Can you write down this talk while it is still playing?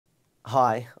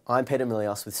Hi, I'm Peter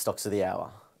Milios with Stocks of the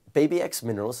Hour. BBX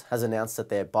Minerals has announced that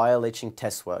their bioleaching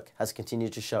test work has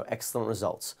continued to show excellent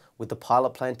results, with the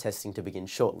pilot plant testing to begin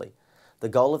shortly. The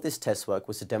goal of this test work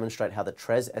was to demonstrate how the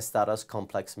Tres Estados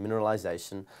complex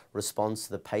mineralization responds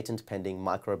to the patent-pending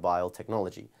microbial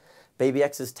technology.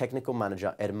 BBX's technical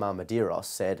manager Edmar Medeiros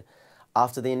said,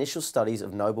 "After the initial studies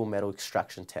of noble metal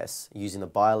extraction tests using the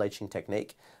bioleaching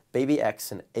technique,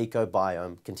 BBX and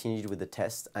EcoBiome continued with the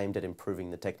tests aimed at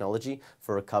improving the technology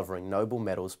for recovering noble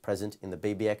metals present in the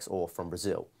BBX ore from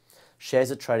Brazil.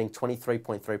 Shares are trading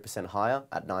 23.3% higher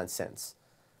at 9 cents.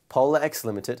 Polar X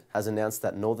Limited has announced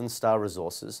that Northern Star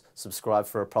Resources subscribed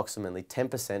for approximately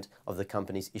 10% of the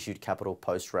company's issued capital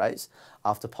post-raise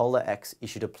after Polar X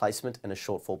issued a placement and a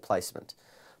shortfall placement.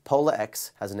 Polar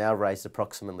X has now raised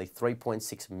approximately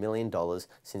 $3.6 million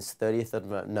since 30th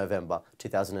of November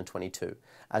 2022,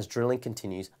 as drilling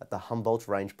continues at the Humboldt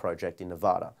Range project in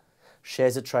Nevada.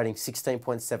 Shares are trading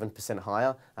 16.7%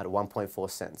 higher at 1.4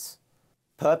 cents.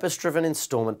 Purpose-driven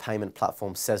installment payment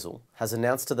platform Sezzle has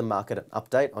announced to the market an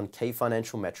update on key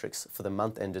financial metrics for the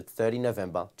month ended 30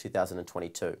 November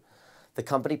 2022. The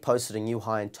company posted a new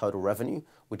high in total revenue,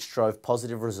 which drove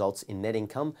positive results in net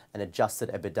income and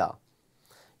adjusted EBITDA.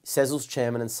 Sezzle's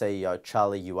chairman and CEO,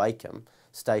 Charlie Youakim,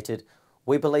 stated,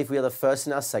 "We believe we are the first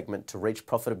in our segment to reach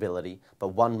profitability, but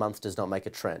 1 month does not make a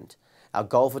trend. Our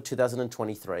goal for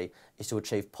 2023 is to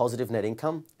achieve positive net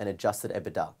income and adjusted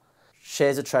EBITDA."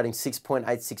 Shares are trading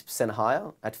 6.86%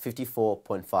 higher at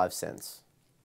 54.5 cents.